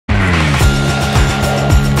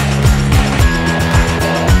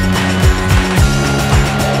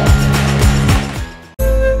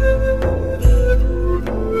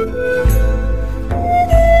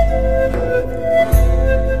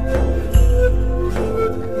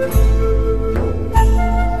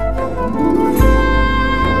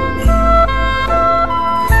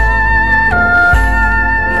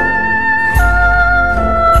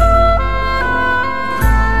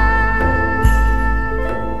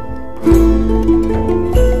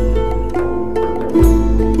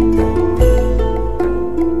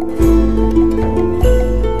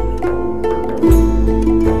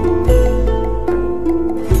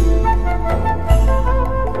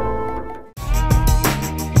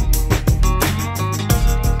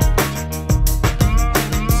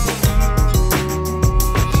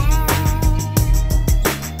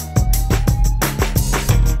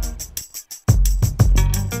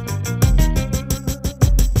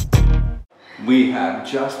We have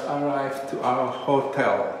just arrived to our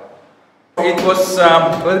hotel. It was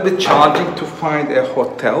a little bit challenging to find a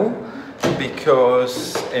hotel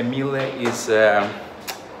because Emile is oh,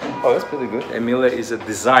 that's pretty good. Emile is a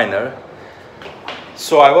designer,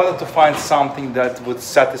 so I wanted to find something that would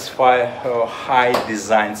satisfy her high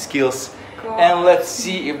design skills. Cool. And let's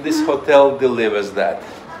see if this hotel delivers that.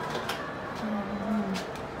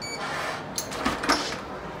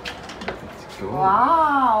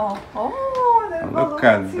 Wow! Oh, look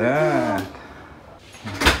at that!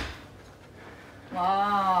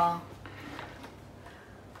 Wow!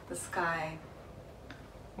 The sky.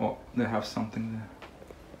 Oh, they have something there.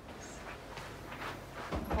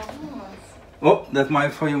 Oh, oh, that might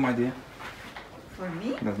be for you, my dear. For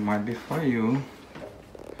me? That might be for you.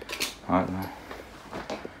 I don't know.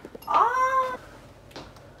 Oh!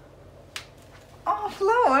 Oh,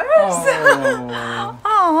 flowers! Oh.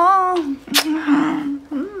 Oh.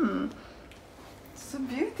 So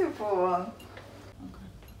beautiful.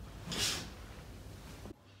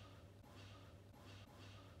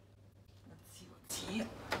 Let's see what's here.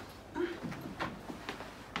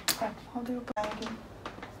 How do you bag it?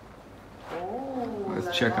 Oh,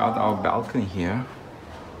 Let's check out our balcony here.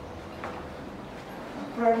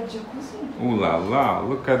 Private jacuzzi. Ooh la la,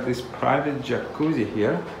 look at this private jacuzzi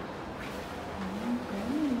here.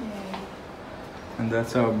 And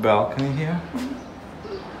that's our balcony here.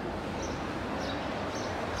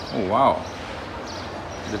 Oh wow,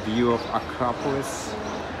 the view of Acropolis.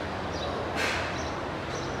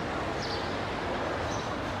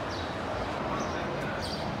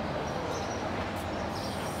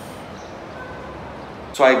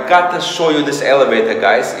 So I got to show you this elevator,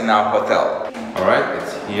 guys, in our hotel. Alright,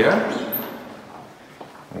 it's here.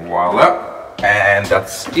 Voila. And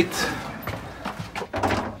that's it.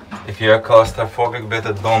 If you're claustrophobic,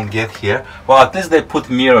 better don't get here. Well, at least they put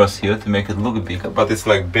mirrors here to make it look bigger, but it's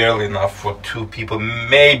like barely enough for 2 people,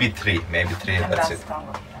 maybe 3, that's it.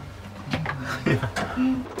 Yeah.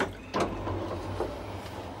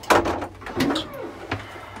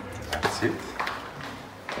 That's it.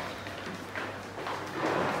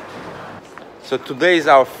 So today is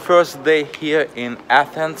our first day here in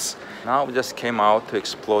Athens. Now we just came out to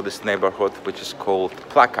explore this neighborhood, which is called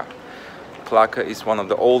Plaka. Plaka is one of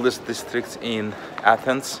the oldest districts in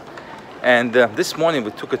Athens, and this morning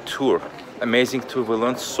we took a tour, amazing tour. We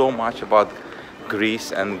learned so much about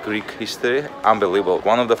Greece and Greek history, unbelievable.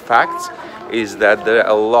 One of the facts is that there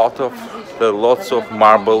are lots of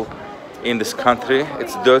marble in this country.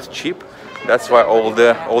 It's dirt cheap, that's why all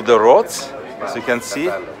the roads, as you can see,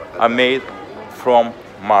 are made from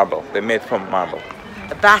marble. They're made from marble.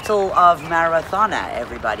 The Battle of Marathona,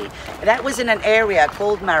 everybody. That was in an area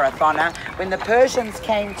called Marathona. When the Persians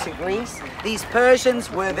came to Greece, these Persians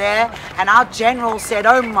were there, and our general said,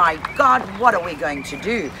 oh my God, what are we going to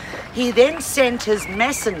do? He then sent his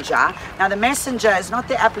messenger. Now the messenger is not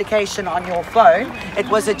the application on your phone. It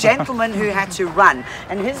was a gentleman who had to run,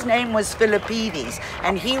 and his name was Philippides,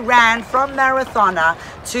 and he ran from Marathona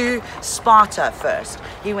to Sparta first.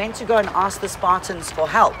 He went to go and ask the Spartans for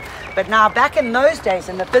help. But now back in those days,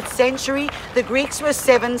 in the 5th century, the Greeks were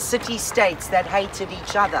 7 city-states that hated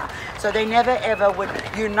each other. So they never ever would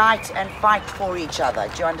unite and fight for each other.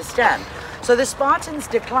 Do you understand? So the Spartans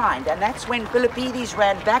declined, and that's when Philippides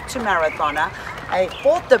ran back to Marathona. They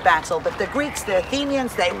fought the battle, but the Greeks, the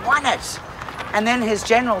Athenians, they won it. And then his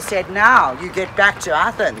general said, now you get back to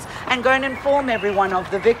Athens and go and inform everyone of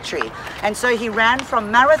the victory. And so he ran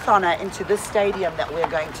from Marathona into this stadium that we're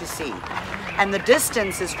going to see. And the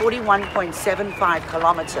distance is 41.75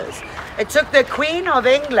 kilometers. It took the Queen of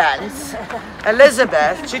England,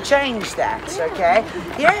 Elizabeth, to change that, okay?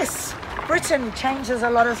 Yes, Britain changes a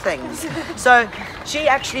lot of things. So she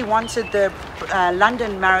actually wanted the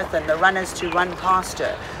London Marathon, the runners, to run past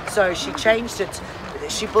her. So she changed it.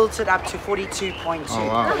 She built it up to 42.2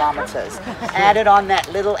 kilometers, added on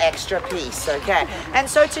that little extra piece, okay? And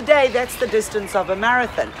so today, that's the distance of a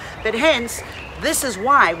marathon. But hence, this is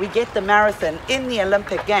why we get the marathon in the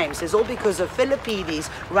Olympic Games. It's all because of Philippides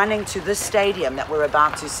running to this stadium that we're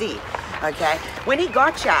about to see, okay? When he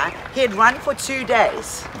got here, he had run for 2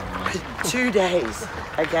 days. 2 days,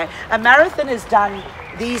 okay? A marathon is done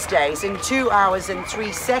these days in 2 hours and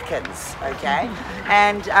 3 seconds, okay?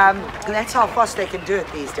 And that's how fast they can do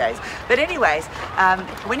it these days. But anyways,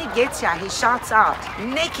 when he gets here, he shouts out,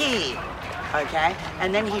 Nikki, okay?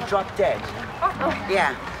 And then he dropped dead.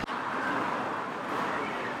 Yeah.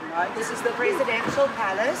 This is the presidential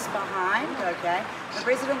palace behind, okay? The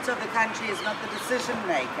president of the country is not the decision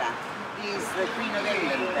maker. He's the Queen of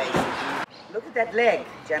England, basically. Look at that leg,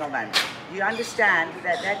 gentlemen. you understand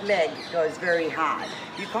that that leg goes very high.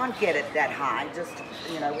 You can't get it that high, just,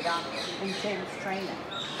 you know, without intense training.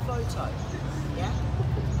 Photo, yeah?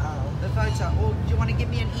 The photo, or do you want to give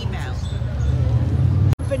me an email?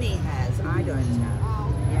 The company has, I don't have.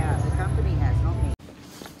 Yeah, the company has, not me.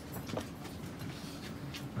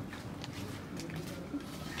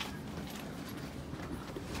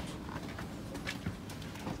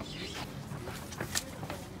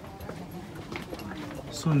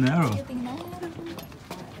 So narrow.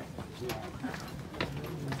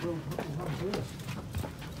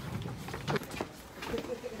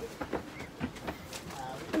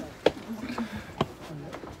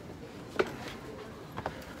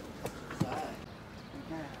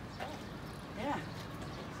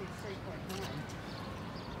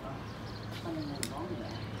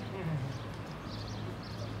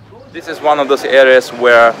 This is one of those areas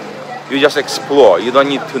where you just explore. You don't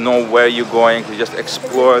need to know where you're going. You just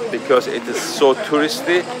explore it because it is so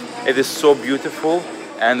touristy. It is so beautiful,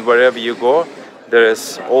 and wherever you go, there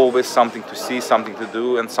is always something to see, something to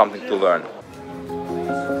do, and something to learn.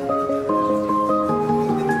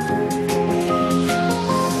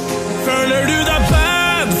 Føler du deg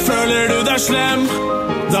bad, føler du deg slem,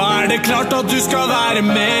 da det klart at du skal være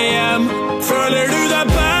med hjem. Føler du deg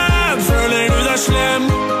bad, føler du deg slem,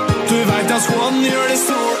 du vet at Swan gjør det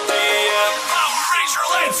stort igjen. Power Ranger,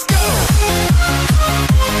 let's go!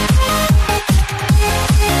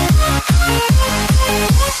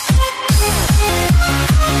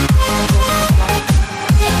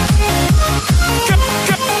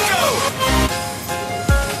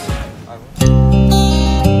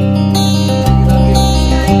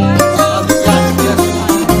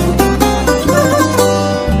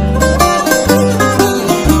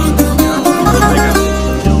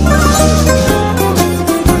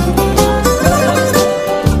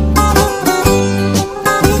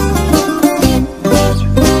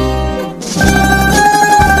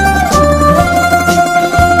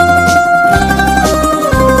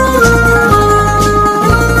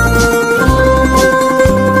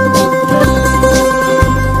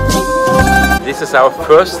 This is our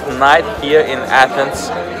first night here in Athens.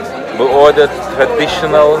 We ordered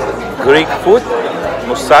traditional Greek food,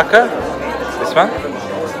 moussaka, this one.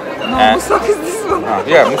 No, moussaka is this one.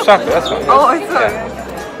 Yeah, moussaka, that's one. Oh, I saw it.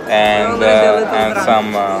 And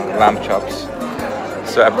some lamb chops.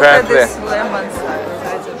 So apparently, Look at this lemon side.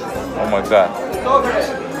 oh my god.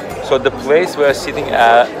 So the place we're sitting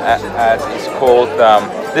at is called,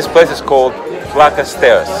 this place is called Plaka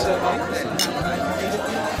Stairs.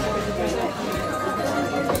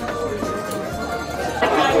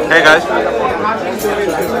 Hey guys,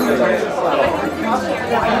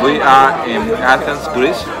 we are in Athens,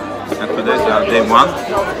 Greece, and today is day 1.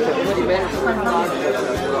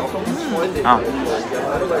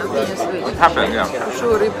 What happened? Yeah.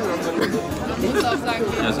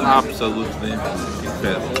 It's absolutely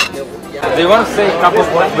incredible. Do you want to say a couple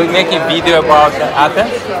of words? We're making a video about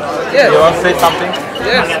Athens. Yes. Do you want to say something?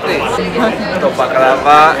 Yes, please. Το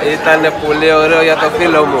πακραβά ήταν πολύ ωραίο για το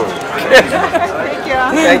φίλο μου.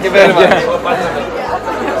 Thank you very much.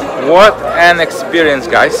 What an experience,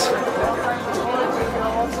 guys.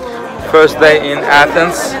 First day in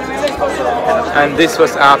Athens, and this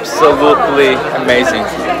was absolutely amazing.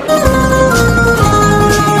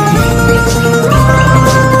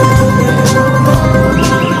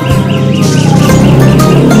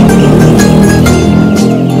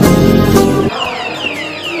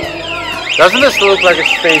 Doesn't this look like a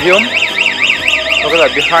stadium? Look at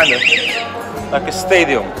that behind us. Like a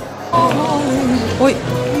stadium. Wait,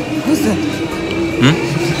 who's that?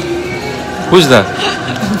 Who's that?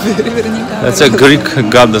 That's a Greek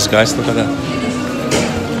goddess, guys. Look at that.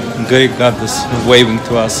 Greek goddess waving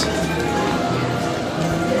to us.